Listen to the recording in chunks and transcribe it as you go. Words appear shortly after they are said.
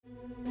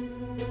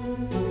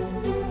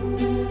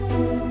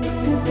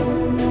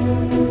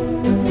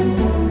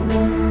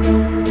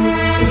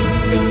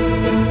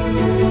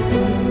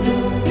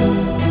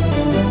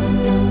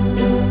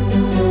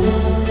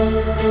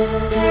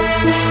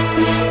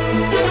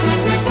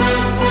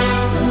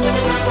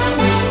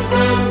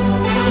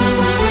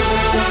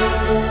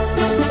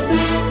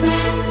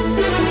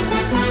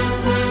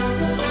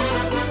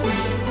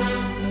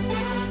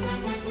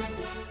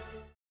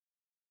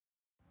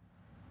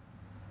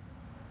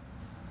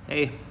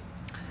Hey,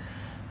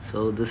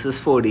 so this is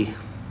 40.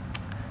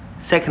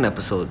 Second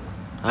episode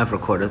I've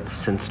recorded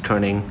since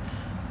turning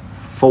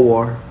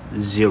 40.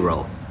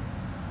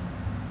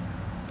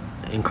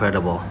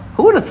 Incredible.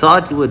 Who would have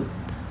thought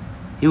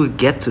you would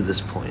get to this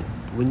point?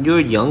 When you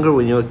were younger,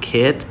 when you were a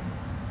kid,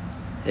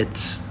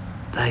 it's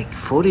like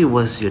 40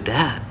 was your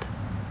dad.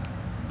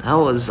 That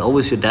was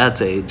always your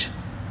dad's age.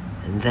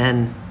 And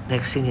then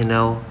next thing you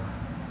know,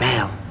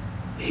 bam,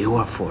 you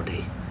are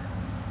 40.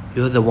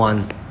 You're the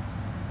one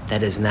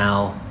that is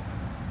now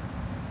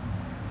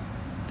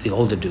the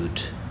older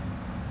dude.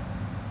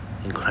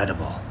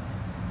 Incredible.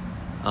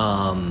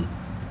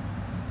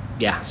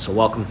 So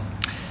welcome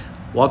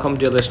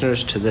dear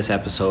listeners to this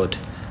episode.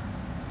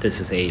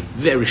 This is a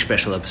very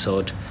special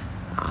episode.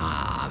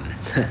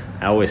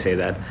 I always say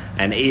that,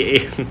 and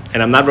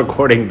I'm not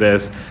recording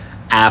this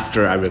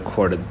after I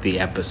recorded the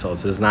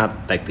episodes. It's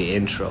not like the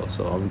intro,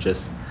 so I'm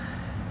just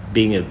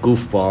being a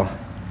goofball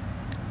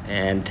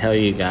and tell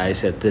you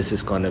guys that this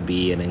is going to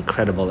be an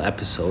incredible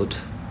episode,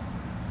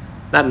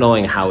 not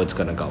knowing how it's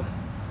going to go.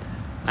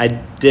 I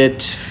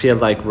did feel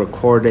like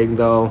recording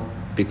though,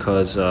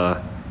 because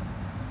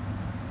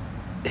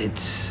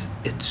it's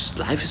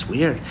life is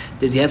weird.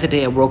 The other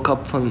day I woke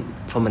up from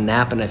a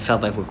nap and I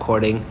felt like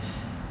recording,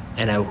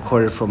 and I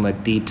recorded from a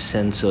deep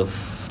sense of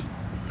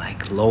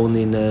like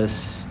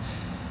loneliness,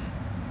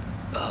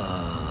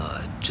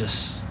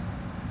 just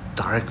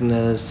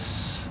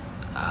darkness,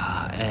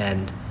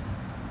 and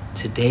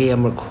today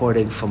I'm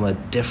recording from a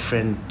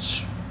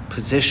different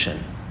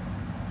position.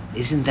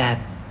 Isn't that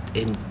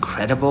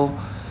incredible?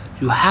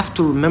 You have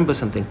to remember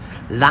something.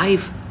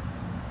 Life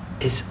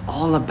is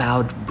all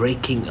about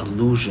breaking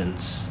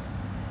illusions.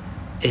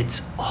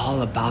 It's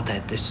all about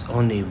that. There's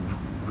only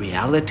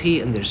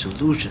reality and there's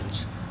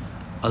illusions.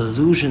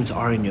 Illusions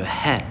are in your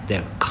head.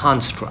 They're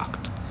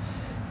construct.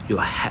 Your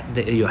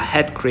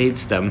head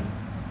creates them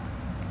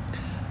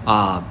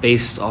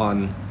based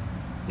on,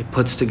 it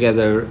puts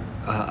together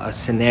a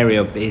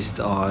scenario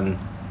based on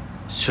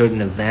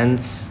certain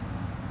events,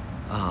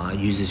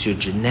 uses your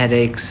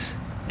genetics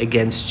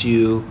against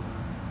you,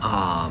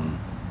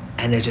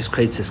 and it just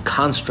creates this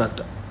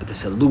construct,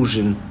 this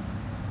illusion,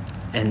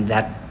 and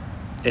that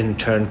in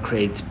turn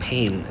creates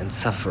pain and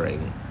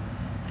suffering.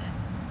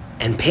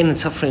 And pain and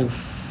suffering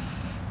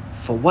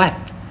for what?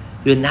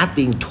 You're not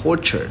being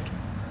tortured.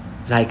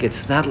 Like,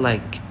 it's not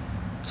like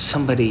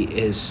somebody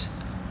is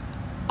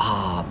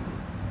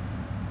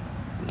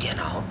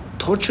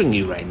torturing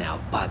you right now,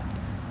 but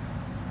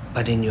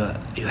in your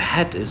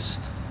head is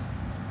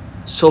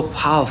so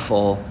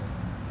powerful,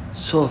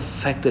 so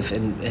effective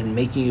in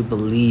making you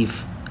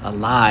believe a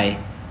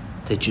lie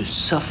that you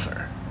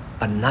suffer,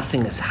 but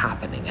nothing is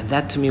happening. And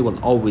that to me will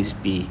always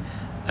be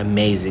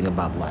amazing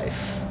about life.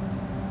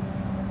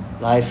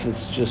 Life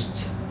is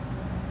just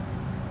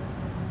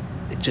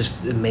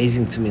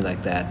amazing to me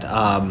like that.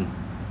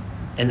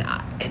 And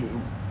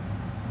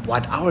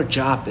what our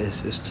job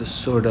is to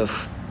sort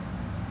of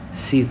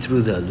see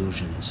through the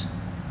illusions,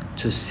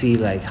 to see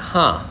like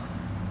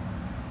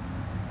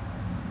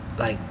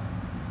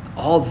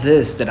all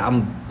this that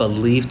I'm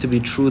believed to be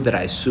true, that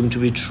I assume to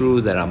be true,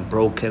 that I'm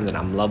broken, that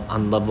I'm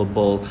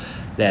unlovable,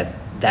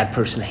 that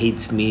person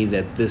hates me,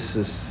 that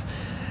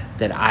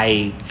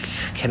I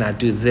cannot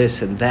do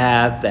this and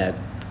that,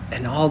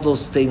 and all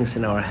those things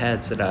in our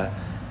heads they're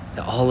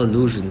all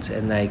illusions.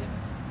 And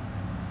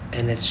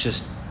it's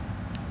just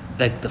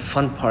like the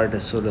fun part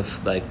is sort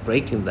of like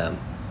breaking them.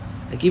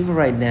 Like even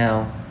right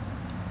now,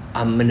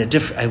 I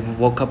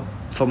woke up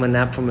from a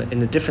nap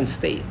in a different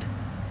state.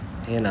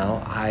 In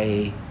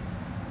a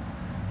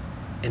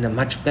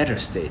much better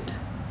state.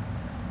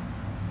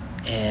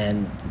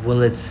 And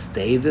will it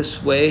stay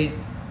this way?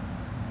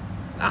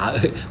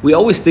 We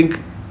always think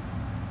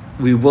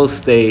we will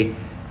stay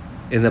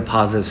in the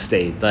positive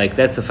state. Like,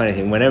 that's the funny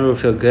thing. Whenever we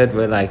feel good,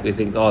 we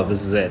think, oh,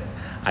 this is it.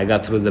 I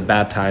got through the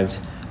bad times.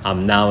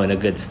 I'm now in a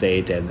good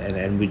state,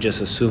 and we just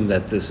assume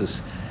that this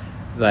is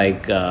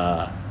like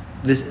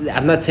this.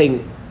 I'm not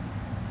saying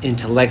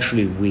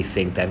intellectually we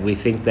think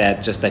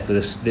that just like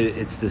this,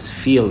 it's this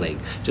feeling.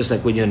 Just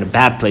like when you're in a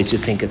bad place, you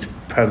think it's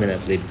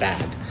permanently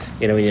bad.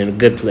 When you're in a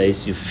good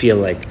place, you feel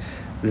like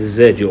this is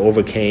it. You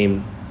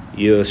overcame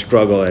your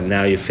struggle and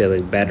now you're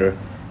feeling better.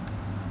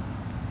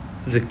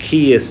 The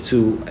key is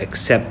to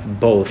accept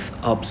both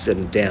ups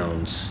and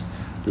downs,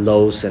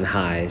 lows and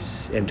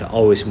highs, and to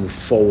always move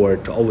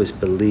forward, to always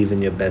believe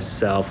in your best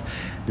self,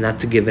 not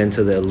to give in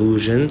to the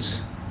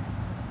illusions.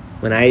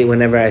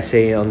 Whenever I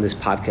say on this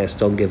podcast,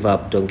 don't give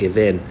up, don't give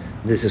in,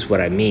 this is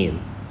what I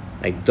mean.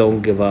 Like,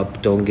 don't give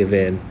up, don't give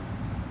in.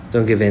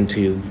 Don't give in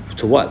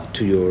to what?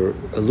 To your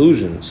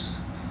illusions.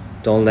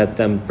 Don't let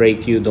them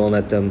break you. Don't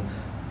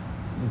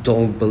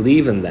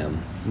believe in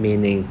them.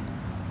 Meaning,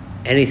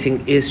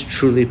 anything is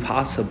truly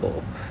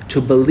possible.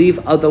 To believe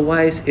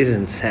otherwise is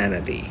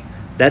insanity.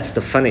 That's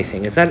the funny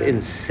thing. It's not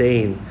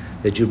insane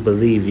that you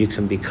believe you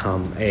can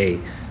become a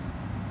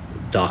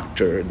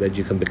doctor, that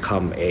you can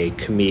become a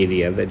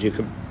comedian, that you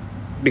can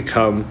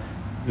become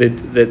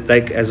that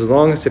like, as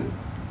long as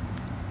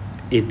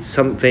it's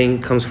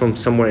something comes from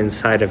somewhere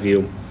inside of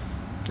you,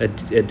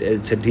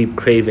 it's a deep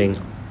craving,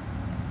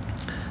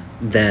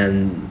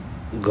 then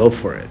go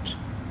for it.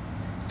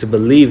 To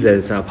believe that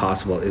it's not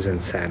possible is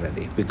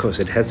insanity, because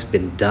it has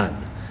been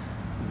done.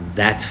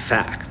 That's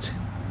fact.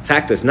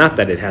 Fact is not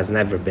that it has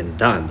never been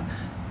done.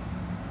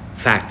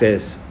 Fact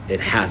is, it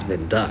has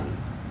been done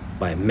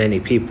by many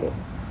people.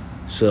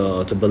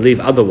 So to believe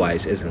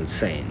otherwise is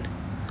insane.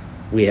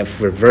 We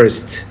have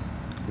reversed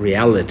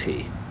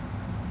reality.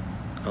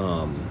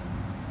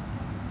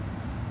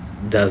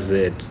 Is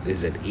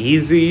it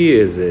easy?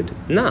 Is it?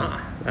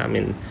 Nah. I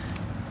mean,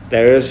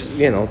 there's,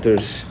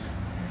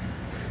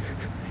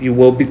 you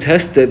will be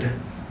tested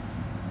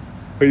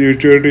on your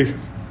journey.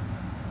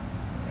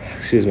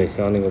 Excuse me,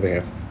 yawning over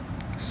here.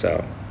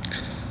 So,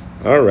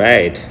 all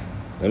right.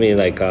 Let me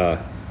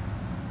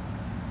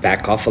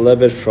back off a little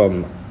bit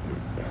from,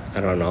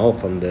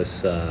 from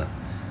this, I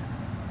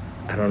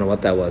don't know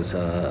what that was,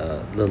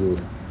 little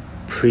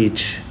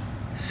preach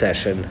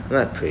session.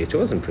 Not preach, it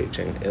wasn't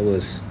preaching. It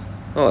was,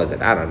 what was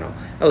it? I don't know.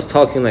 I was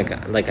talking like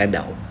I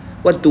know.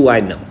 What do I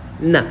know?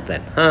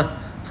 Nothing, huh?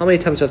 How many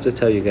times do I have to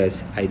tell you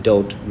guys I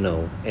don't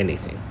know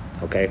anything,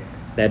 okay?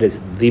 That is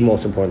the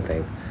most important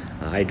thing.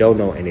 I don't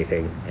know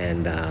anything,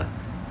 and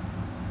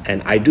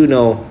I do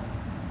know.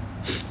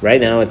 Right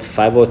now it's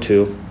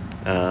 5:02.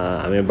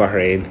 I'm in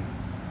Bahrain.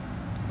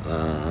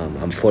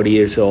 I'm 40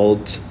 years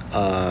old,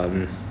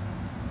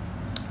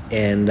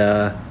 and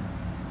I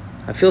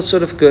feel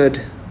sort of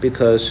good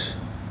because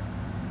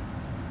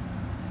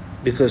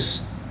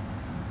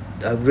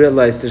I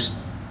realize there's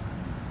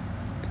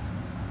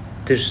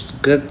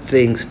good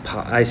things.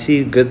 I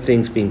see good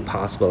things being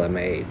possible at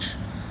my age.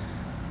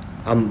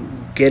 I'm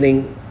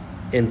getting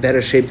in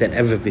better shape than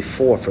ever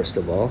before, first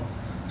of all.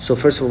 So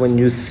first of all, when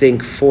you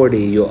think 40,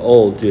 you're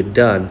old, you're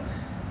done,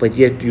 but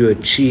yet you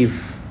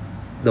achieve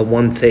the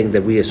one thing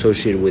that we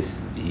associate with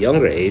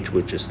younger age,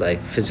 which is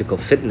like physical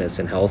fitness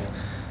and health.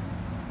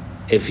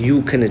 If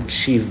you can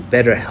achieve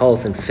better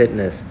health and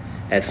fitness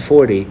at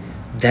 40,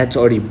 that's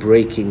already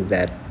breaking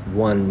that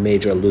one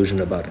major illusion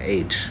about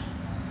age.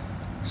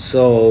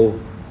 So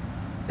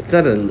it's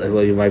not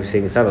you might be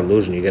saying it's not an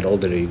illusion. You get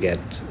older, you get,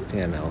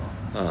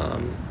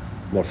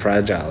 more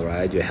fragile,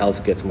 right? Your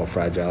health gets more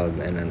fragile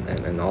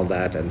and all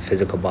that, and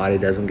physical body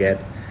doesn't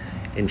get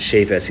in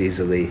shape as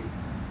easily.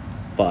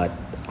 But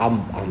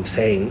I'm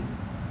saying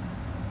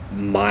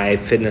my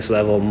fitness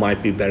level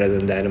might be better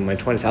than that in my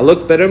 20s. I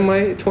look better in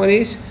my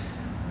 20s,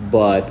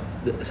 but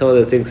some of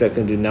the things I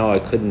can do now I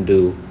couldn't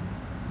do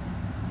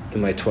in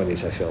my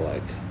 20s, I feel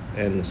like.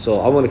 And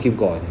so I want to keep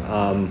going.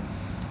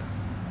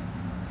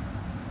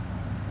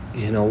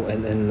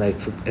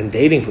 And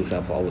dating, for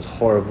example, I was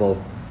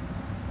horrible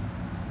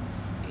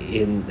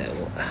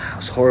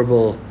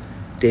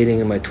dating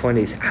in my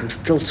 20s. I'm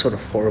still sort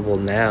of horrible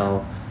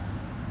now,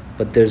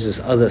 but there's this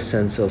added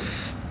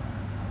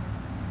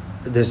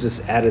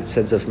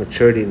sense of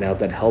maturity now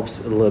that helps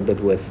a little bit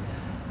with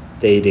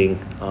dating,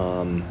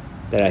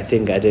 that I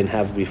think I didn't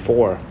have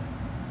before.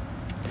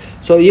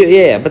 So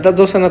but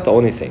those are not the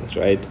only things,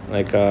 right?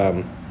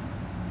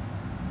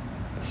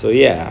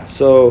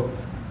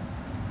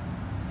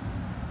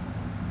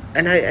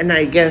 And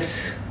I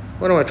guess,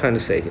 what am I trying to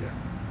say here?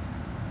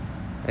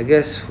 I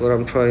guess what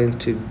I'm trying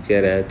to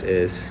get at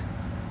is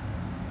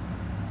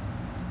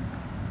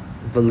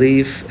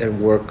believe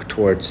and work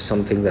towards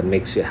something that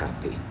makes you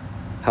happy.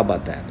 How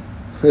about that?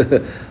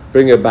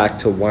 Bring it back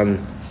to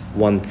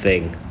one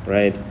thing,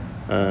 right?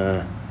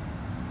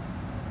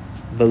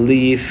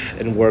 Believe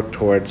and work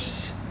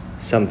towards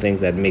something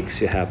that makes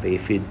you happy.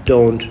 If you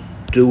don't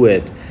do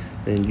it,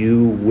 then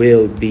you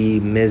will be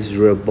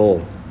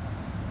miserable.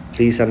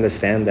 Please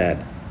understand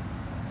that.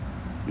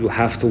 You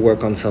have to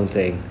work on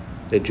something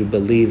that you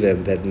believe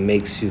in that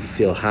makes you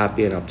feel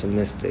happy and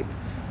optimistic.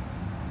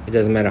 It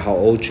doesn't matter how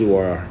old you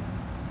are.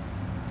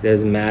 It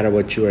doesn't matter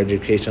what your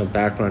educational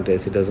background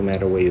is. It doesn't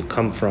matter where you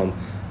come from.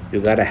 You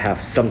gotta have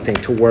something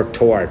to work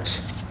towards.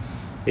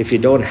 If you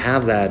don't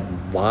have that,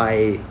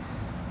 why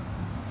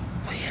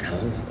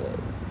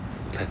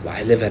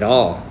live at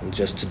all?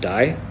 Just to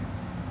die?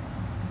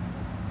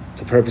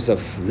 The purpose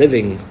of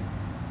living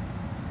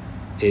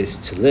is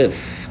to live.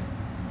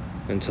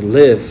 And to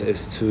live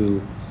is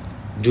to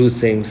do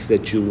things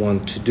that you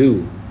want to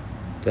do.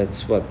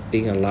 That's what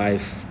being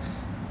alive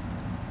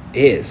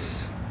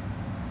is.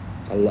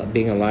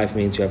 Being alive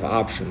means you have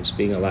options.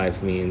 Being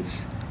alive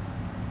means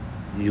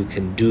you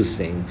can do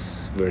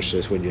things,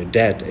 versus when you're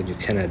dead and you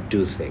cannot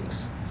do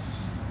things.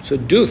 So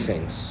do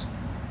things.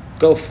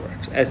 Go for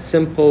it. As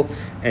simple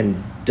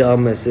and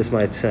dumb as this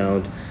might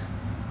sound,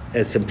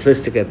 as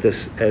simplistic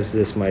as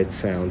this might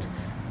sound,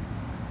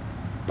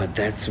 but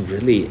that's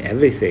really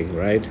everything,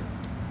 right?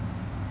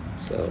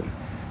 So,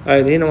 all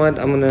right, you know what?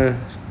 I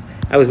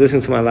was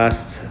listening to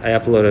I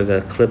uploaded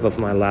a clip of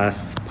my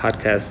last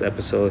podcast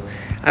episode.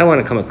 I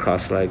want to come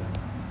across I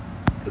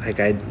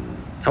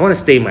want to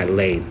stay in my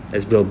lane,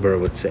 as Bill Burr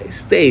would say.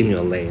 Stay in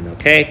your lane,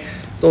 okay?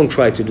 Don't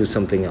try to do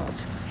something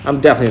else. I'm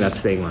definitely not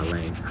staying in my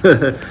lane.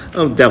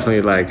 I'm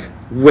definitely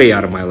way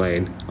out of my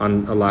lane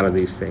on a lot of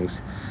these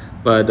things.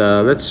 But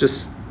let's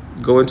just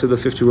go into the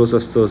 50 rules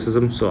of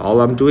Stoicism. So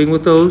all I'm doing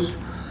with those,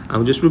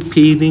 I'm just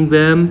repeating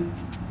them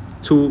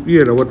to,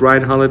 what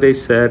Ryan Holiday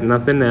said,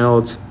 nothing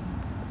else.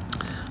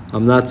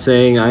 I'm not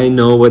saying I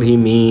know what he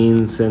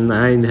means and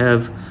I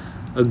have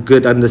a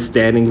good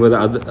understanding with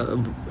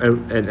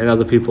and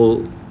other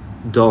people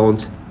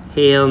don't.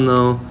 Hell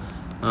no.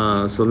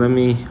 So let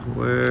me,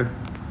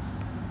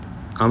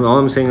 all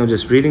I'm saying, I'm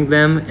just reading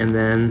them, and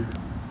then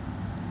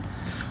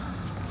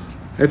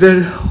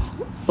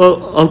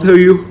I'll tell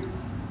you.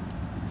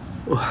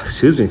 Oh,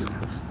 excuse me.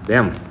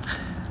 Damn.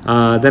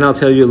 Then I'll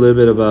tell you a little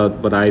bit about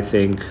what I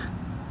think.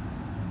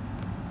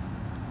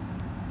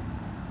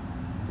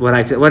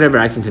 Whatever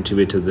I can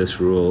contribute to this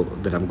rule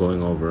that I'm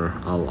going over,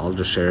 I'll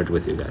just share it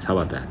with you guys. How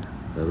about that?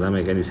 Does that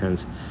make any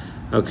sense?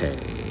 Okay.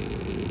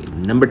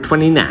 Number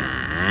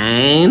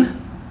 29.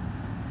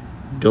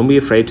 Don't be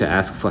afraid to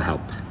ask for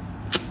help.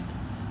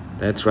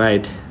 That's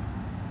right,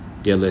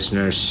 dear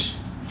listeners.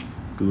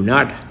 Do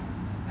not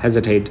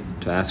hesitate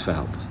to ask for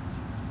help.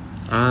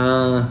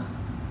 I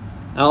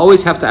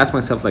always have to ask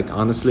myself,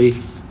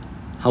 honestly,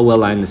 how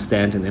well I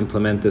understand and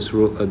implement this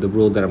rule, the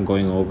rule that I'm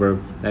going over.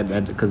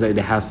 Because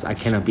I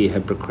cannot be a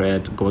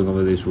hypocrite going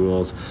over these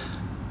rules,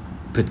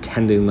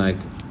 pretending like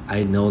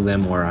I know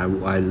them or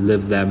I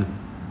live them.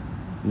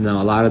 No,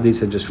 a lot of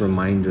these are just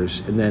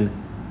reminders, and then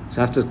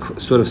so I have to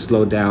sort of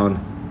slow down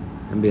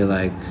and be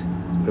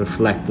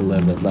reflect a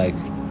little bit,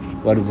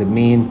 what does it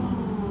mean?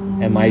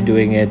 Am I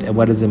doing it? And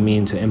what does it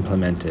mean to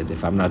implement it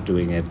if I'm not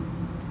doing it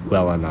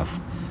well enough?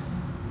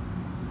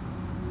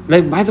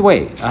 By the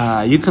way,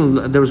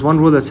 there was one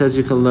rule that says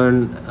you can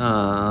learn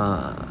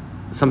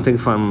something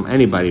from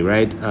anybody,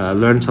 right?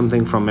 Learn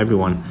something from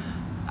everyone.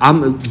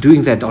 I'm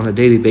doing that on a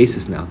daily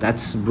basis now.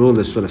 That's rule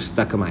that's sort of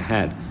stuck in my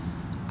head.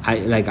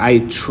 I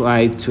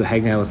try to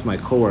hang out with my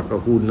coworker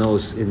who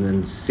knows an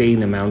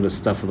insane amount of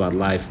stuff about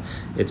life.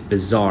 It's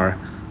bizarre.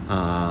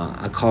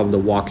 I call him the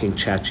walking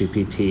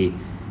ChatGPT,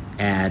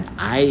 and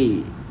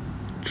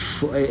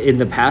in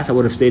the past I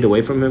would have stayed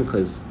away from him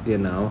because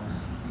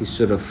he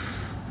sort of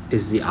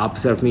is the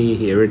opposite of me.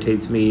 He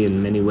irritates me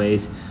in many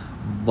ways,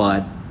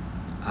 but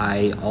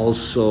I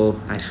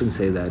shouldn't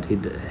say that he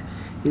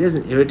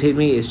doesn't irritate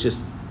me. It's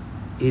just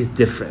he's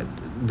different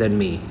than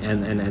me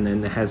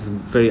and has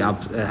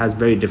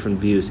very different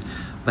views.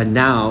 But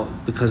now,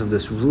 because of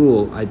this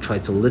rule, I try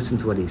to listen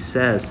to what he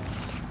says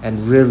and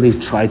really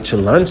try to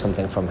learn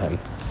something from him.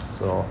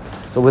 So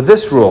with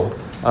this rule,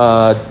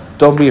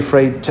 don't be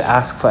afraid to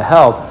ask for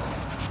help.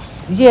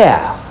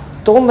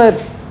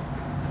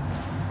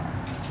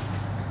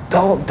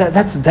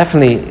 That's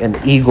definitely an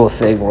ego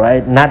thing,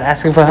 right? Not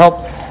asking for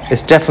help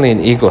is definitely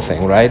an ego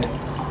thing, right?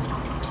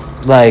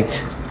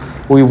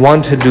 We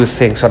want to do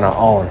things on our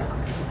own.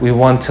 We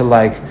want to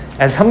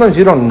and sometimes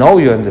you don't know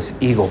you're in this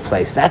ego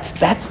place.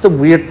 That's the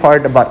weird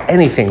part about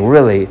anything,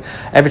 really.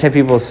 Every time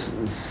people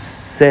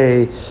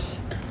say,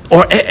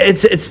 or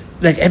it's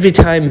every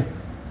time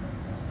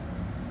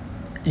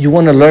you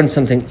want to learn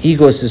something,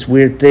 ego is this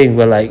weird thing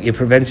where it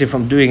prevents you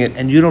from doing it,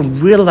 and you don't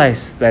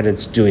realize that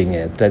it's doing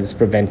it, that it's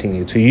preventing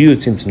you. To you,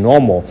 it seems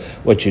normal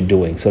what you're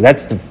doing. So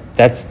that's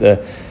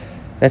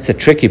the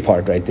tricky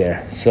part right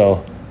there.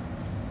 So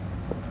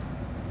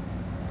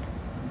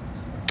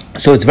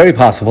it's very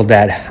possible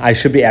that I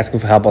should be asking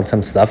for help on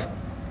some stuff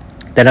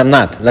that I'm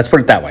not. Let's put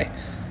it that way.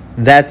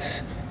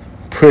 That's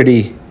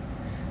pretty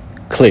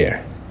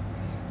clear.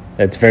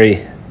 That's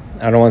very,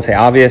 I don't want to say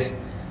obvious,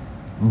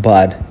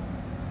 but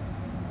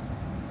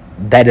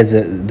that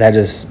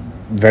is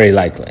very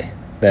likely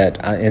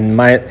that in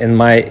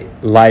my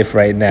life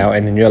right now,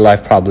 and in your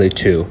life probably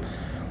too,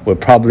 we're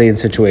probably in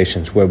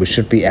situations where we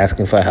should be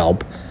asking for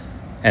help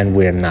and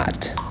we're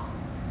not.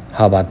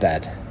 How about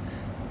that?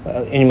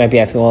 And you might be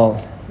asking,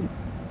 well,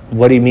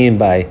 what do you mean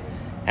by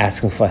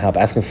asking for help?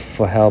 Asking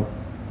for help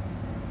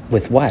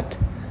with what?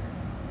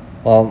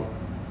 Well,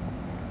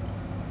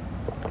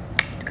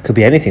 it could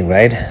be anything,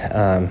 right?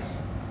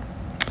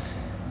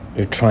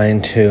 You're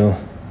trying to...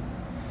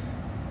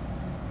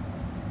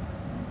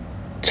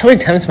 So many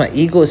times my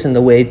ego is in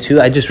the way too.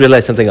 I just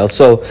realized something else.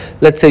 So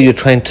let's say you're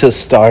trying to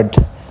start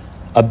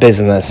a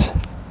business.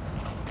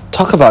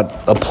 Talk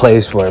about a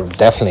place where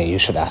definitely you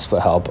should ask for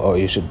help, or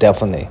you should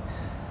definitely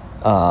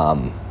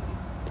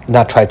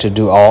not try to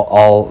do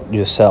all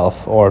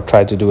yourself, or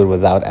try to do it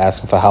without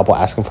asking for help or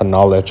asking for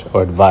knowledge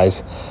or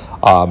advice.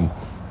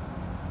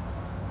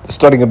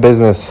 Starting a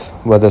business,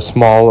 whether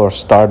small or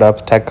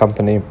startup, tech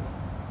company,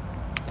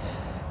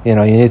 you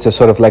need to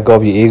sort of let go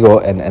of your ego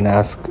and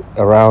ask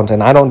around.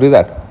 And I don't do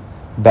that.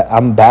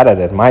 I'm bad at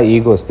it. My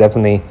ego is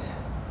definitely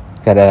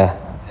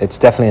it's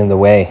definitely in the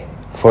way,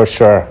 for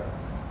sure.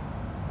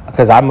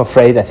 Because I'm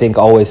afraid, I think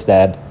always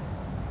that,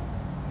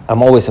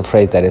 I'm always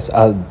afraid that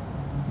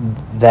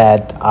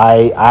that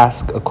I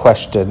ask a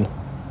question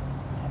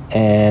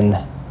and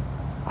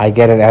I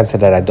get an answer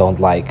that I don't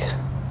like.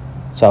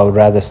 So I would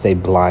rather stay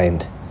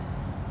blind.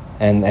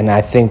 And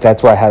I think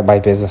that's why I had my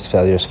business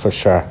failures, for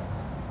sure.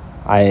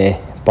 I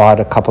bought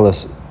a couple of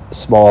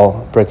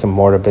small brick and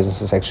mortar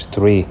businesses, actually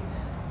 3.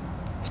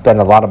 Spent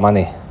a lot of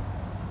money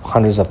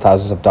hundreds of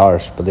thousands of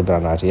dollars, believe it or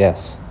not,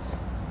 yes.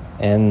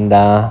 And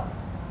they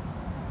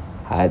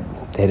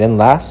didn't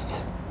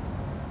last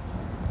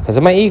because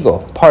of my ego,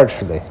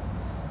 partially.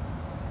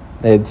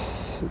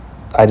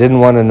 I didn't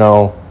want to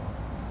know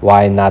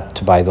why not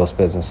to buy those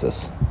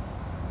businesses.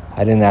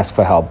 I didn't ask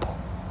for help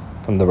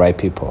from the right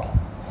people.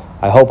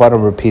 I hope I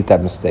don't repeat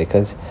that mistake,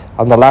 because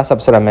on the last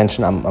episode I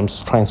mentioned I'm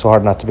trying so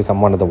hard not to become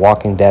one of the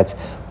walking deads.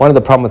 One of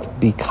the problems with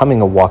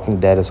becoming a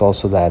walking dead is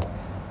also that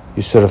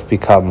you sort of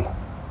become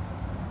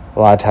a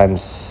lot of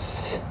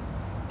times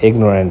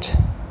ignorant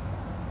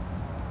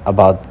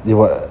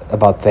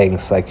about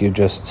things. Like you're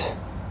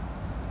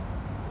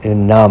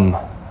numb.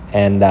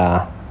 And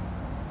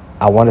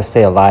I want to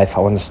stay alive, I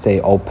want to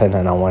stay open,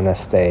 and I want to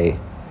stay,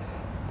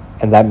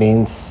 and that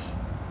means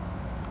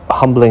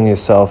humbling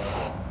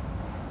yourself,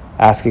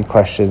 asking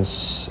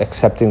questions,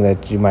 accepting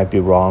that you might be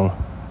wrong.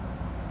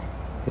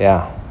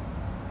 Yeah.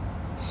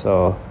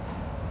 So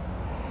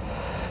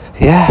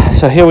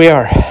here we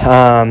are.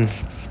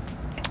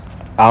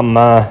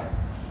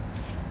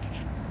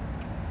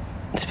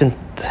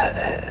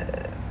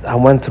 I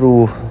went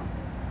through,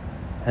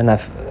 and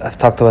I've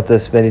talked about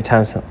this many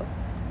times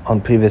on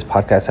previous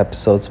podcast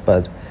episodes,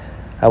 but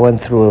I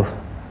went through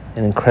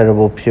an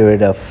incredible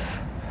period of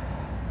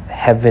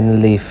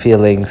heavenly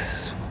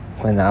feelings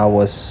when I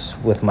was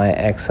with my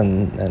ex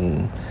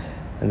and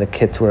the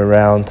kids were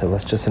around. It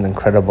was just an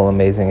incredible,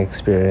 amazing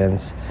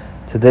experience.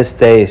 To this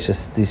day, it's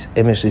just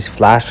these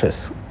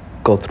flashes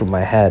go through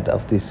my head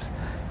of these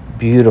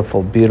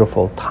beautiful,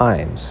 beautiful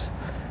times.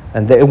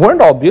 And they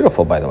weren't all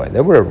beautiful, by the way.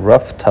 There were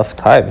rough, tough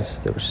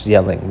times. There was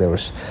yelling, there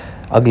was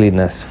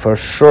ugliness, for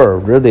sure,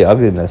 really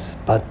ugliness.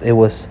 But it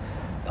was,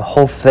 the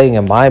whole thing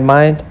in my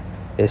mind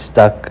is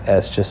stuck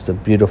as just a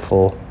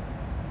beautiful,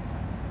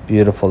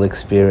 beautiful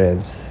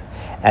experience.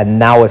 And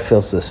now it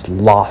feels this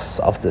loss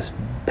of this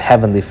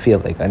heavenly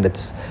feeling, and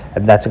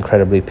that's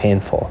incredibly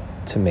painful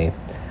to me.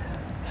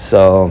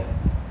 So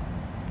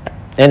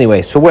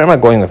anyway, so where am I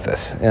going with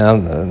this?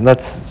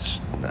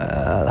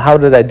 How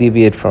did I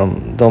deviate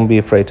from don't be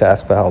afraid to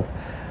ask for help?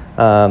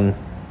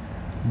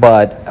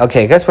 But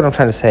okay, I guess what I'm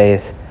trying to say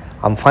is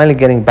I'm finally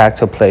getting back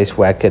to a place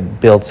where I could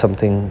build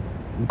something,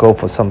 go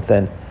for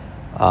something,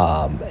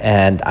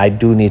 and I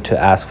do need to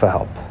ask for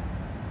help.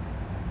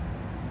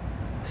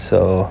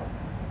 So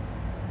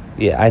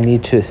I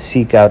need to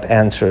seek out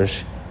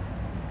answers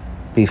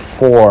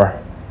before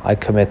I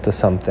commit to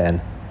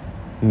something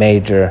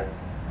major,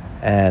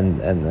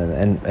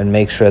 and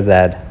make sure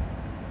that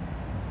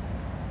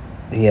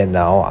I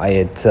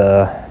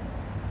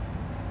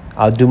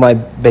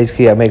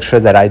make sure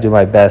that I do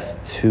my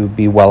best to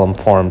be well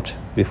informed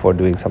before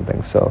doing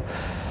something. So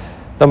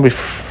don't be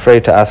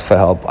afraid to ask for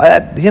help.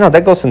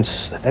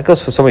 That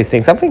goes for so many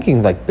things. I'm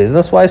thinking like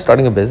business-wise,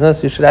 starting a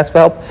business, you should ask for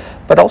help,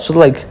 but also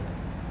like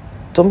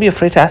don't be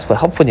afraid to ask for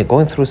help when you're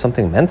going through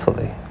something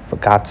mentally. For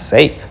God's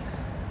sake,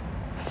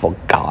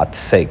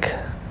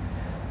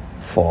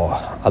 for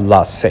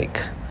Allah's sake,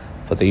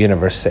 for the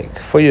universe's sake,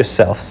 for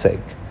yourself's sake.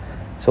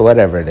 So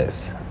whatever it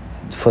is,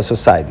 for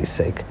society's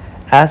sake,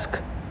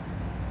 ask.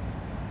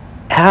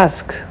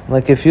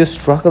 Like if you're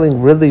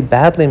struggling really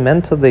badly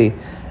mentally,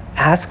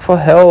 ask for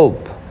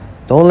help.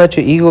 Don't let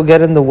your ego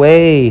get in the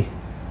way.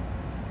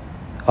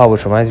 Oh,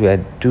 which reminds me, I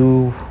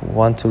do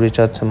want to reach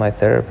out to my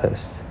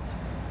therapist.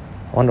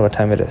 I wonder what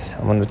time it is.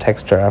 I'm going to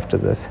text her after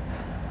this.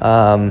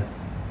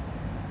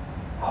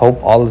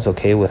 Hope all is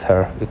okay with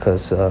her,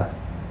 because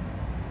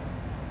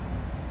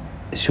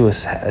she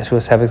was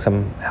having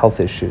some health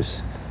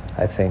issues,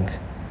 I think.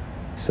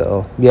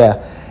 So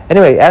yeah.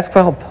 Anyway, ask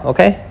for help,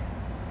 okay?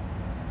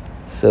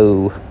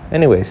 So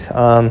anyways,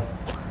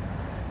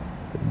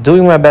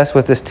 doing my best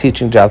with this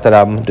teaching job that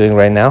I'm doing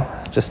right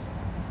now. Just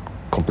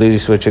completely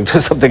switching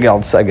to something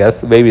else, I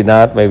guess. Maybe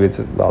not. Maybe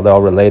they're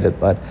all related,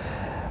 but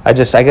I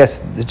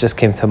guess it just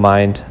came to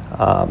mind.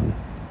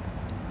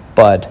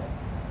 But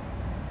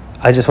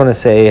I just want to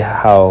say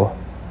how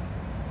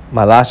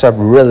my last job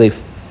really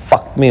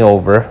fucked me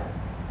over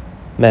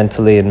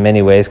mentally in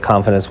many ways,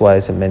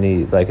 confidence-wise, in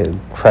many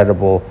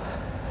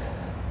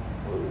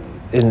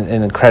in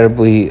an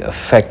incredibly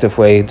effective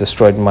way,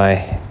 destroyed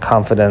my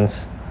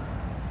confidence.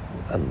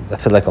 I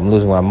feel like I'm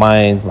losing my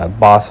mind. My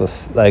boss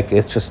was like,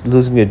 it's just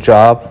losing your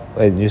job,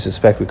 and you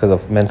suspect because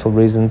of mental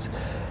reasons,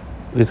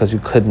 because you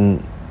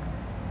couldn't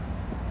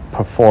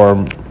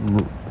perform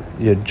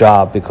your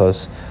job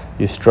because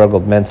you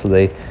struggled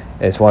mentally.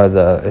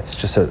 It's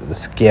just a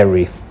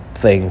scary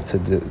thing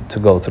to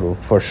go through,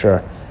 for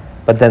sure.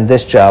 But then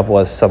this job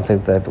was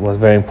something that was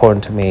very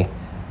important to me,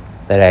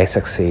 that I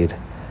succeed.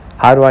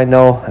 How do I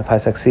know if I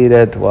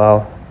succeeded?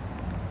 Well,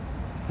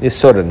 you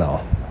sort of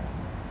know.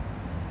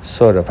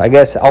 Sort of. I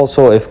guess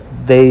also if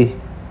they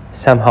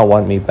somehow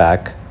want me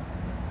back,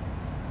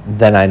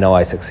 then I know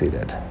I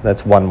succeeded.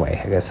 That's one way,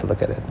 I guess, to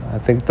look at it. I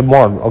think the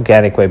more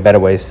organic way, better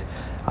ways,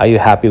 are you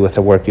happy with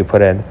the work you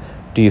put in?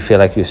 Do you feel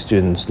like your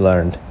students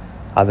learned?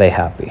 Are they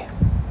happy?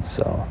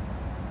 So,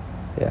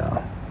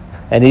 yeah.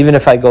 And even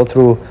if I go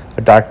through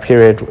a dark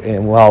period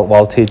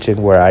while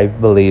teaching where I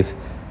believe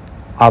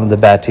I'm the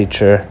bad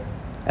teacher,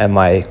 and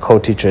my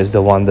co-teacher is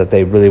the one that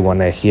they really want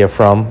to hear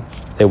from.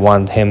 They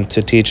want him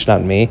to teach,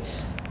 not me.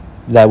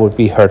 That would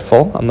be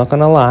hurtful. I'm not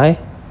going to lie.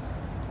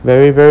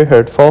 Very, very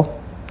hurtful.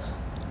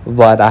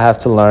 But I have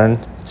to learn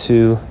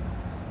to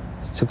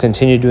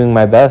continue doing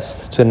my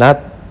best, to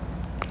not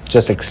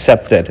just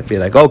accept it. Be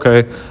like,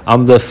 okay,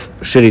 I'm the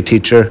shitty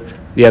teacher.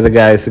 The other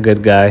guy is a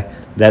good guy.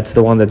 That's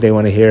the one that they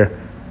want to hear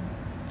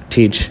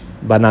teach,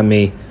 but not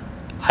me.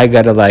 I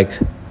got to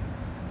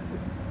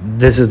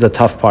this is the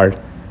tough part.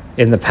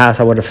 In the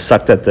past, I would have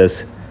sucked at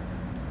this,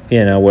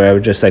 where I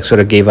would just sort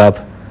of gave up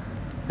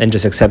and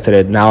just accepted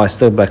it. Now I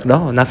still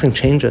no, nothing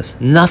changes.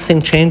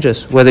 Nothing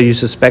changes. Whether you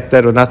suspect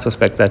that or not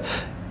suspect that,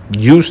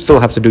 you still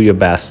have to do your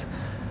best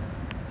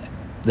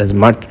as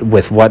much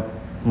with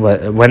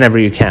whenever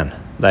you can.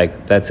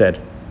 That's it.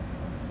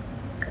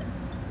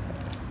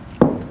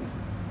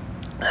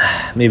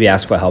 Maybe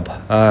ask for help.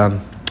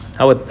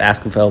 How would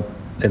asking for help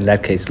in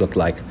that case look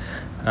like?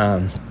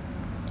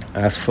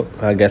 Ask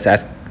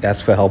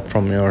for help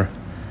from your,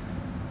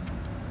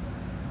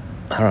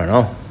 I don't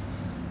know.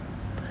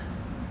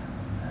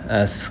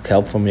 Ask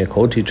help from your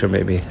co-teacher,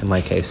 maybe, in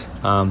my case.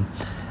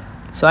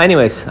 So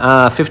anyways,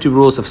 50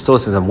 rules of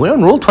Stoicism. We're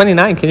on rule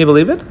 29. Can you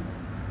believe it?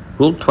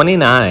 Rule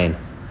 29.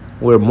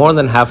 We're more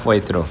than halfway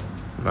through.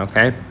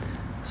 Okay?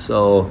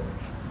 So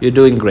you're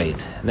doing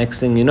great. Next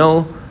thing you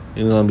know,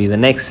 you're going to be the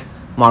next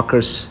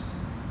Marcus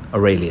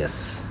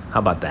Aurelius. How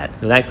about that?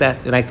 You like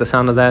that? You like the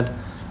sound of that?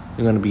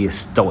 You're going to be a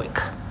stoic.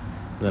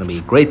 You're going to be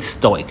a great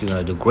stoic. You're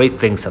going to do great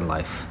things in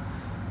life.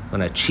 You're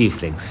going to achieve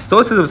things.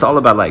 Stoicism is all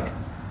about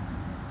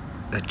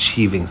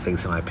achieving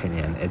things, in my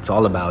opinion. It's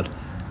all about,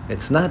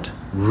 it's not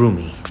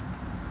Rumi.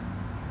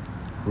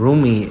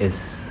 Rumi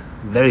is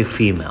very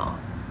female,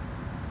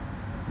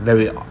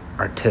 very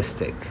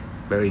artistic,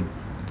 very,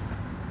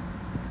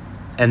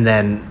 and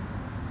then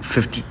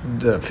 50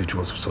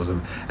 rules of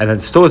Stoicism, and then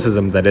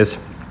Stoicism, that is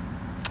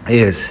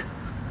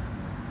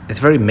it's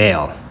very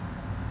male.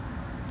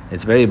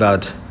 It's very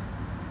about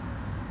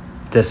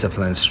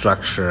discipline,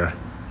 structure.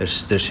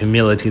 There's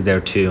humility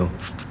there too.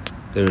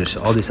 There's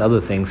all these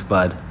other things,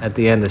 but at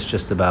the end it's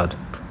just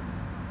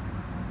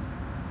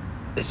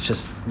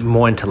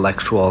more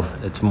intellectual.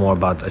 It's more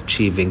about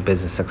achieving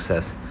business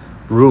success.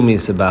 Rumi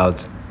is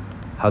about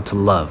how to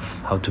love,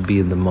 how to be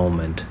in the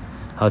moment,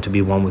 how to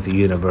be one with the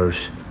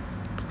universe.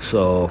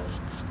 So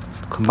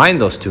combine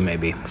those two,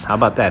 maybe. How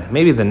about that?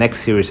 Maybe the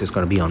next series is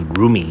going to be on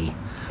Rumi.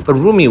 But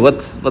Rumi,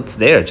 what's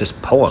there?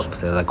 Just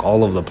poems. They're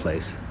all over the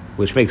place,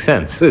 which makes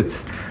sense.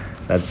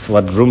 That's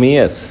what Rumi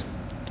is.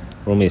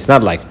 Rumi is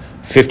not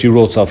 50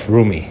 rules of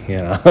Rumi,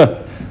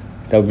 That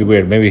would be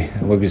weird. Maybe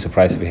I would be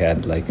surprised if we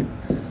had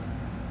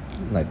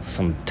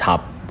some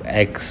top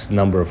X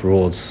number of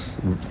rules,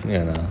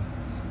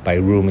 by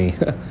Rumi.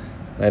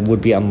 That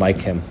would be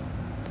unlike him.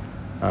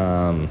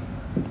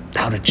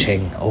 Tao Te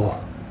Ching. Oh,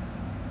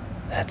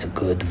 that's a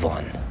good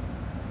one.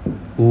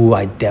 Ooh,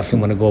 I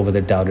definitely want to go over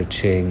the Tao Te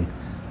Ching.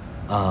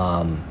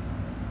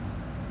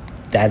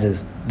 That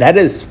is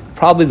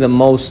probably the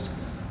most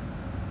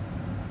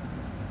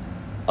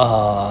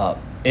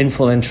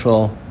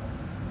influential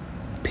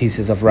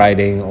pieces of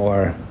writing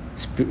or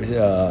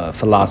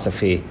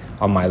philosophy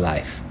on my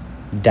life.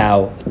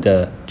 Tao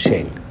Te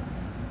Ching.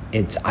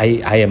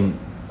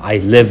 I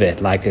live it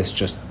like it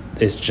just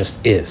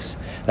is.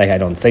 I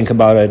don't think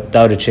about it.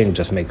 Tao Te Ching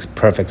just makes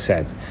perfect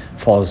sense,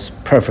 falls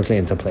perfectly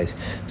into place.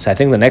 So I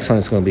think the next one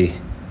is going to be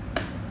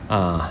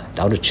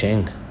Tao Te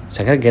Ching.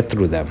 So I gotta get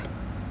through them.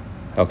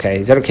 Okay,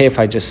 is that okay if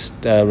I just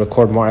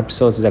record more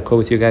episodes? Is that cool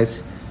with you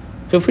guys?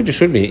 Feel free to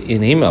shoot me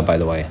an email, by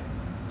the way.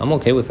 I'm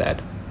okay with that.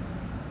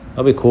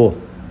 That'll be cool.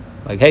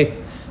 Hey,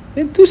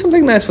 do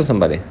something nice for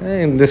somebody.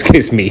 In this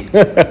case, me.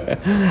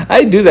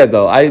 I do that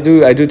though. I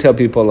do tell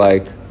people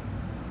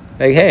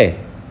hey,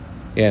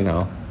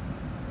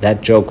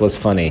 that joke was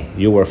funny.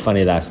 You were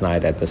funny last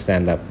night at the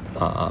stand-up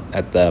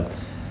at the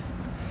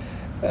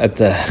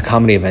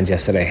comedy event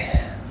yesterday.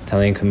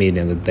 Telling a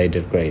comedian that they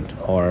did great,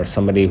 or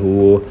somebody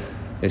who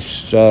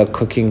is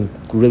cooking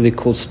really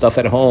cool stuff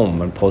at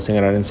home and posting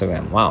it on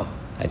Instagram. Wow.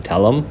 I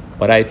tell them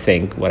what I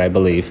think, what I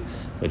believe,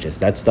 which is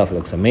that stuff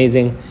looks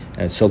amazing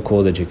and it's so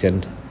cool that you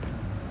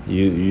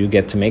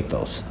get to make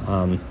those.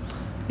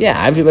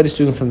 Everybody's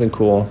doing something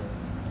cool.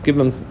 Give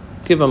them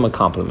a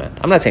compliment.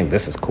 I'm not saying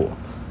this is cool.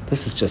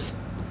 This is just,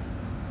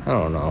 I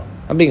don't know.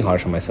 I'm being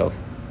harsh on myself.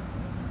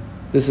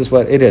 This is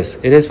what it is.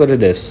 It is what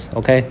it is,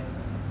 okay?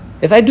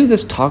 If I do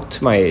this talk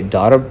to my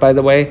daughter, by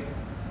the way,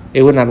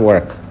 it would not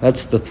work.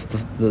 That's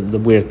the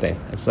weird thing.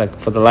 It's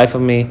for the life of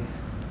me,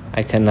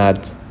 I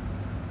cannot.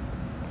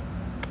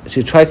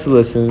 She tries to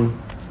listen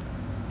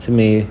to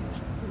me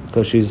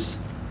because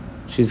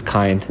she's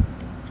kind,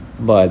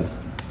 but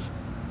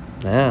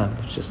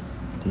it's just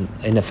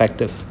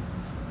ineffective.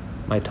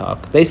 My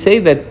talk. They say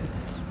that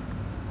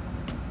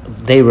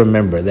they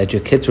remember, that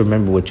your kids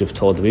remember what you've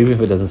told them, even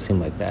if it doesn't seem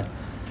like that.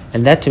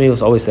 And that to me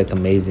was always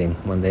amazing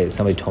when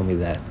somebody told me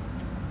that.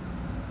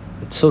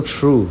 It's so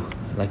true.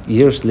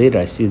 Years later,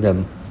 I see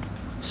them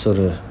sort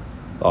of.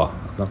 Oh,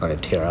 I'm not going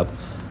to tear up.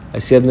 I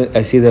see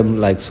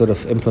them sort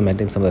of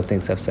implementing some of the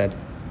things I've said.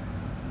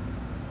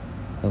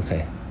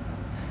 Okay.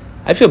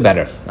 I feel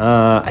better.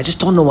 I just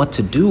don't know what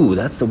to do.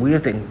 That's the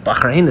weird thing.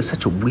 Bahrain is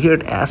such a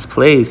weird ass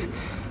place.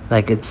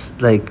 Like it's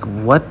like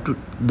what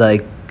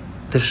like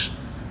there's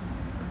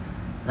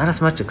not as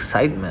much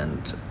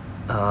excitement.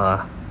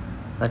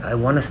 Like I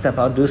want to step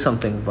out, do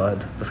something, but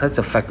besides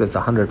the fact that it's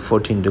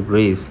 114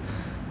 degrees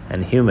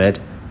and humid,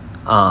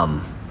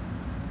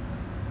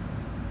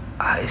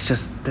 it's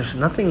just there's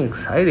nothing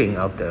exciting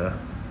out there.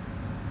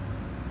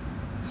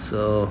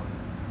 So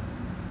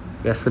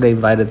yesterday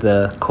invited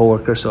the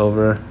coworkers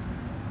over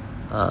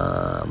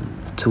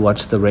to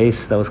watch the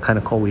race. That was kind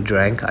of cool. I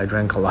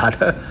drank a lot,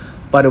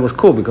 but it was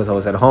cool because I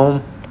was at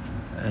home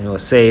and it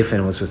was safe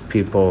and it was with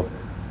people,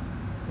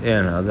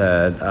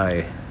 that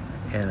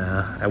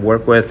I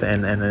work with,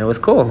 and it was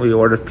cool. We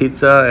ordered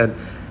pizza and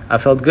I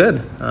felt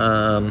good.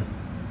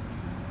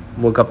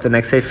 Woke up the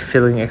next day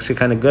feeling actually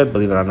kind of good,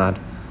 believe it or not.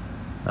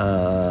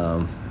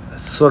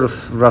 Sort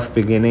of rough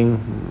beginning.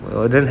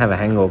 I didn't have a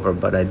hangover,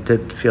 but I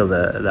did feel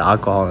the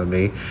alcohol in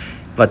me.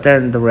 But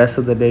then the rest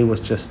of the day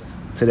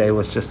today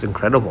was just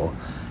incredible.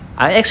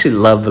 I actually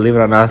love, believe it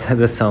or not,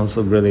 this sounds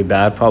really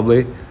bad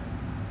probably.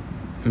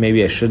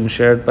 Maybe I shouldn't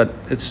share it, but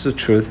it's the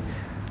truth.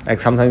 Like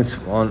sometimes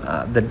on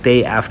the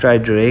day after I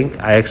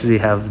drink, I actually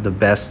have the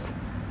best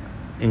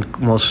and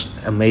most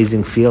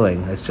amazing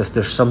feeling. It's just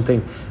there's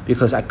something,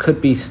 because I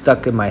could be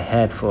stuck in my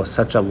head for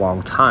such a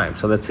long time.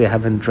 So let's say I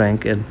haven't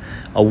drank in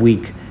a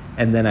week,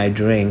 and then I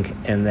drink,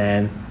 and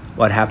then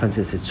what happens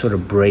is it sort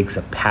of breaks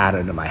a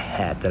pattern in my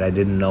head that I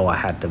didn't know I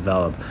had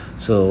developed.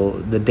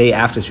 So the day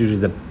after is usually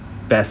the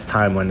best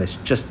time, when it's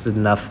just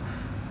enough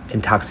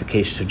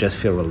intoxication to just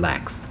feel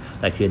relaxed.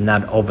 Like you're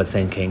not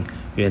overthinking,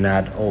 you're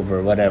not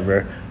over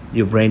whatever,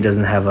 your brain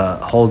doesn't have a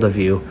hold of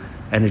you,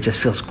 and it just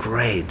feels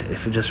great.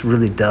 If it just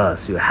really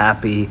does, you're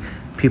happy.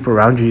 People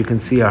around you can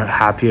see are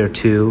happier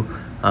too.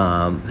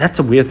 That's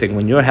a weird thing.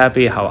 When you're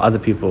happy, how other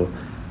people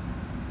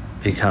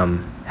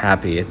become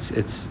happy.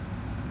 It's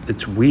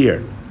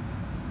weird.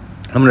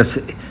 I'm gonna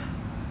say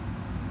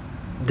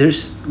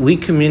we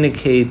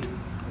communicate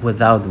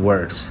without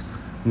words,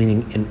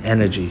 meaning in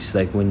energies.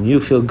 Like when you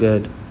feel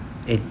good,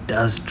 it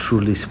does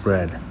truly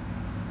spread.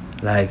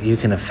 Like you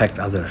can affect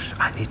others.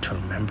 I need to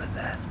remember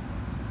that.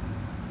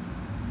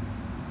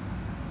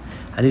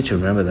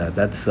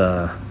 That's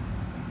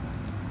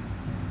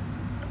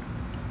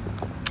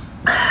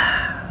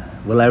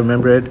will I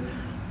remember it?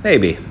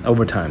 Maybe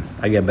over time.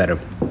 I get better.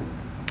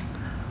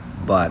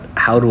 But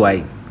how do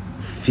I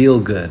feel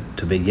good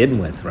to begin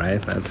with,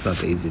 right? That's not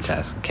the easy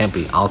task. It can't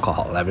be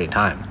alcohol every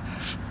time.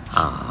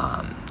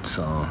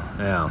 So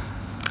yeah.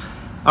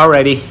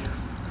 Alrighty.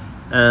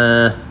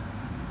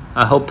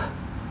 I hope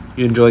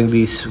you're enjoying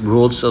these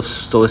rules of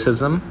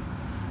Stoicism.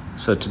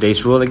 So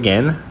today's rule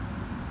again,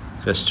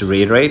 just to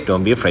reiterate,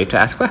 don't be afraid to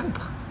ask for help.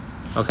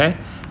 Okay?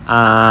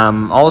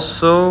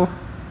 Also,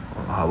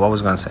 what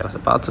was I going to say? I was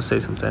about to say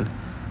something.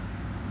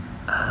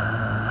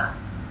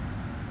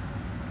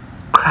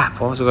 Crap,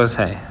 what was I going to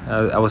say?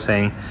 I was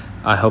saying,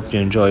 I hope you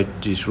enjoyed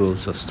these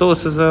rules of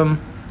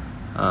Stoicism.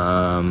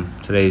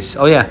 This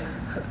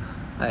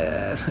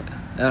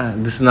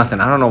is nothing.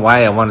 I don't know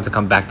why I wanted to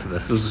come back to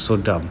this. This is so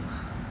dumb.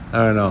 I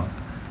don't know.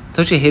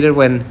 Don't you hate it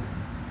when,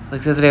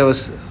 like the other day I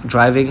was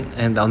driving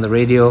and on the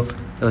radio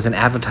there was an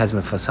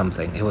advertisement for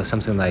something. It was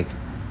something like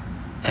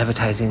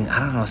advertising, I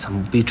don't know,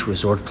 some beach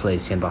resort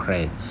place in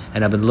Bahrain.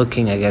 And I've been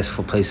looking, I guess,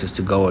 for places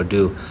to go or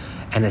do.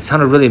 And it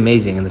sounded really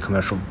amazing in the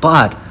commercial.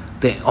 But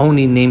they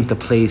only named the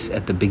place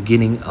at the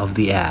beginning of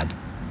the ad.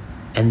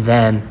 And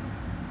then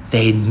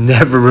they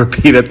never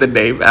repeated the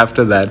name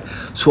after that.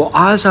 So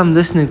as I'm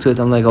listening to it,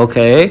 I'm like,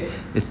 okay,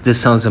 this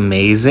sounds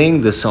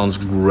amazing. This sounds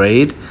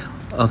great.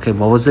 Okay,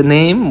 what was the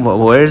name?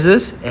 Where is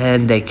this?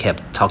 And they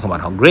kept talking about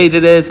how great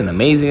it is and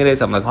amazing it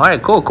is. I'm like, all right,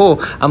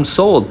 cool. I'm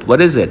sold. What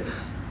is it?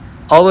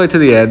 All the way to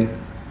the end,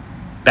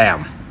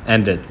 bam,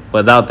 ended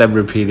without them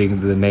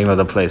repeating the name of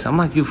the place. I'm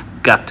like, you've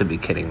got to be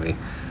kidding me.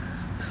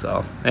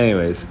 So,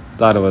 anyways,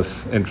 thought it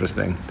was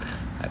interesting.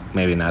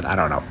 Maybe not. I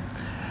don't know.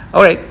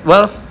 All right.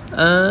 Well,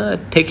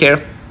 take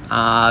care.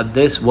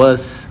 This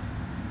was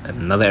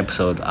another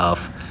episode of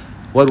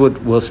What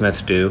Would Will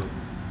Smith Do?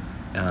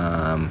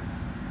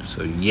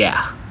 So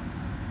yeah.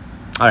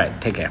 All right.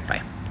 Take care.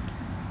 Bye.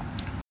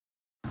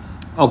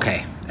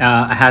 Okay.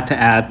 I had to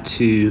add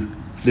to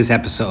this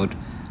episode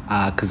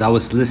because I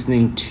was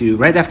listening to,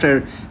 right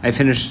after I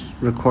finished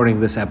recording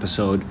this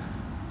episode,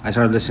 I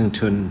started listening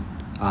to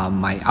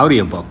my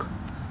audiobook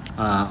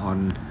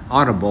on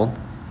Audible.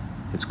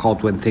 It's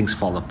called When Things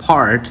Fall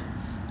Apart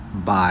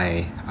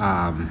by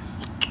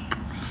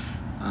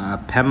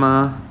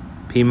Pema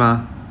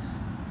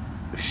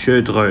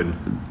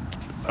Chödrön.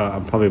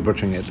 I'm probably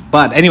butchering it.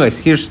 But anyways,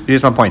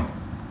 here's my point.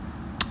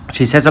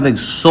 She said something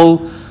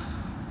so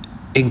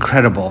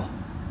incredible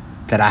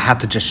that I have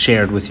to just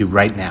share it with you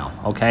right now,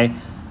 okay?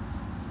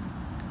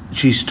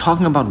 She's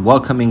talking about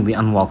welcoming the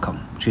unwelcome.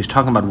 She's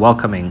talking about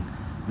welcoming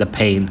the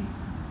pain,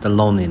 the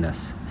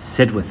loneliness.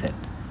 Sit with it.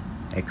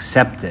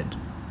 Accept it.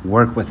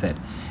 Work with it.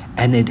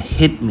 And it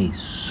hit me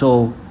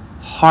so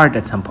hard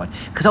at some point.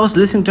 Because I was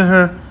listening to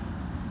her.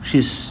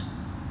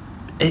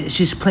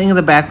 she's playing in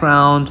the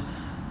background,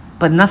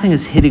 but nothing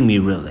is hitting me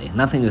really.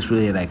 Nothing is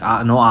really like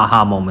no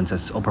aha moments,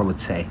 as Oprah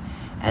would say.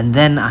 And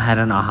then I had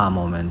an aha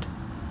moment,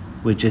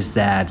 which is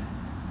that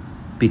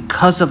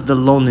because of the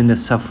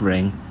loneliness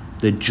suffering,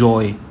 the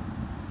joy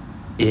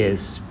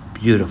is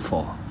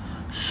beautiful.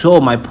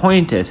 So my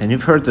point is, and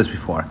you've heard this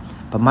before,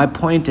 but my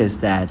point is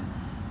that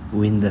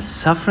when the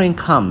suffering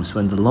comes,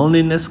 when the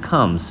loneliness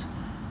comes,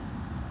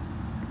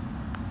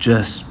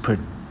 just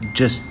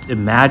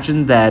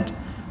imagine that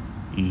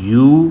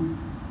you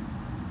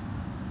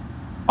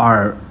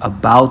are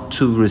about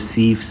to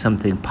receive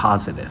something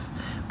positive,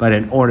 but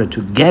in order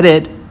to get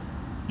it,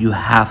 you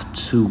have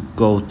to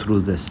go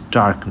through this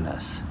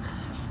darkness,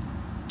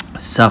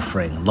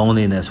 suffering,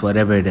 loneliness,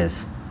 whatever it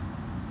is,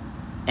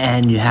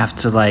 and you have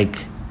to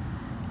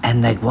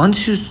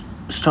once you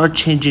start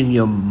changing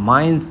your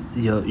mind,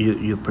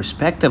 your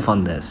perspective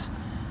on this,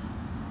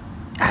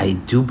 I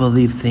do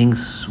believe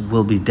things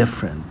will be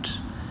different.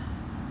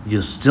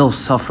 You still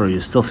suffer, you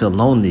still feel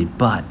lonely,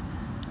 but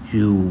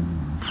you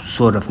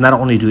sort of, not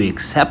only do you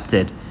accept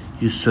it,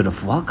 you sort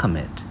of welcome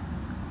it,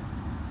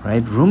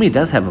 right? Rumi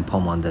does have a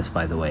poem on this,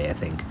 by the way, I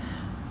think.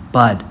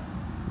 But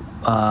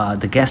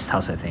The Guest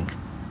House, I think.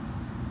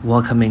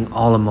 Welcoming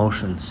all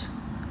emotions.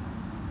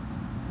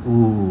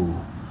 Ooh.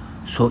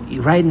 So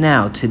right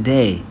now,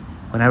 today,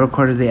 when I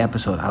recorded the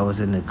episode, I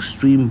was in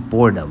extreme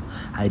boredom.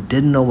 I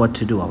didn't know what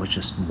to do. I was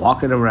just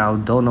walking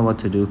around, don't know what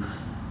to do,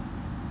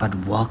 but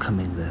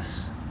welcoming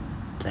this.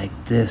 Like,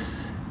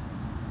 this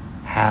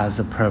has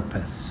a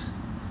purpose.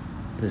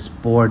 This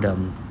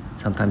boredom,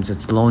 sometimes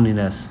it's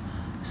loneliness,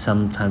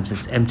 sometimes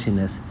it's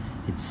emptiness.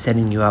 It's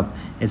setting you up.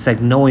 It's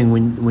like knowing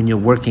when you're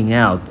working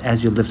out,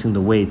 as you're lifting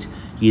the weights,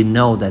 you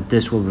know that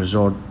this will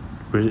result,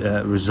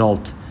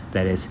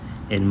 that is,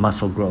 in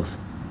muscle growth.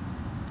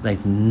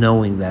 Like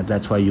knowing that,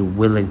 that's why you're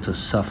willing to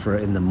suffer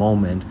in the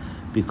moment,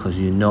 because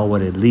you know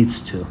what it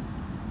leads to.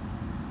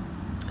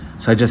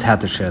 So I just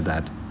had to share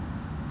that.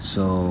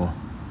 So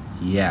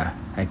yeah,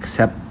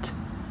 accept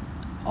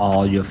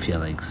all your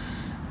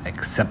feelings.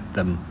 Accept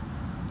them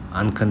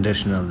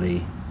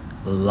unconditionally.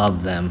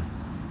 Love them.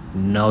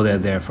 Know they're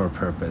there for a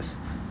purpose.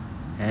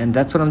 And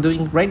that's what I'm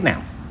doing right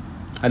now.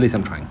 At least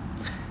I'm trying.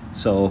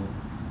 So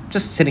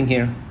just sitting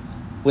here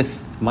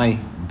with my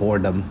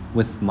boredom,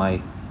 with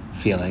my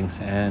feelings,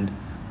 and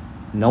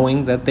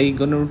knowing that they're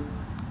going to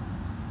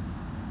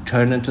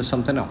turn into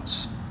something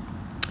else.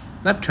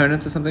 Not turn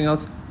into something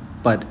else,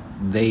 but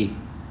they're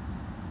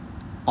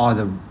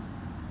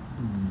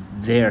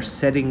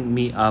setting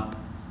me up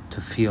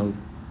to feel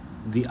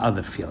the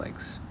other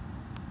feelings.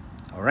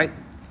 All right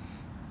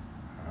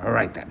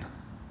then.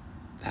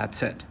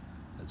 That's it.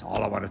 That's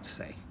all I wanted to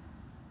say.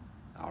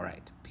 All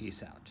right.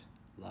 Peace out.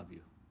 Love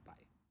you.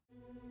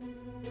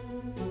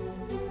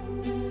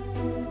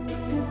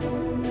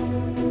 Bye.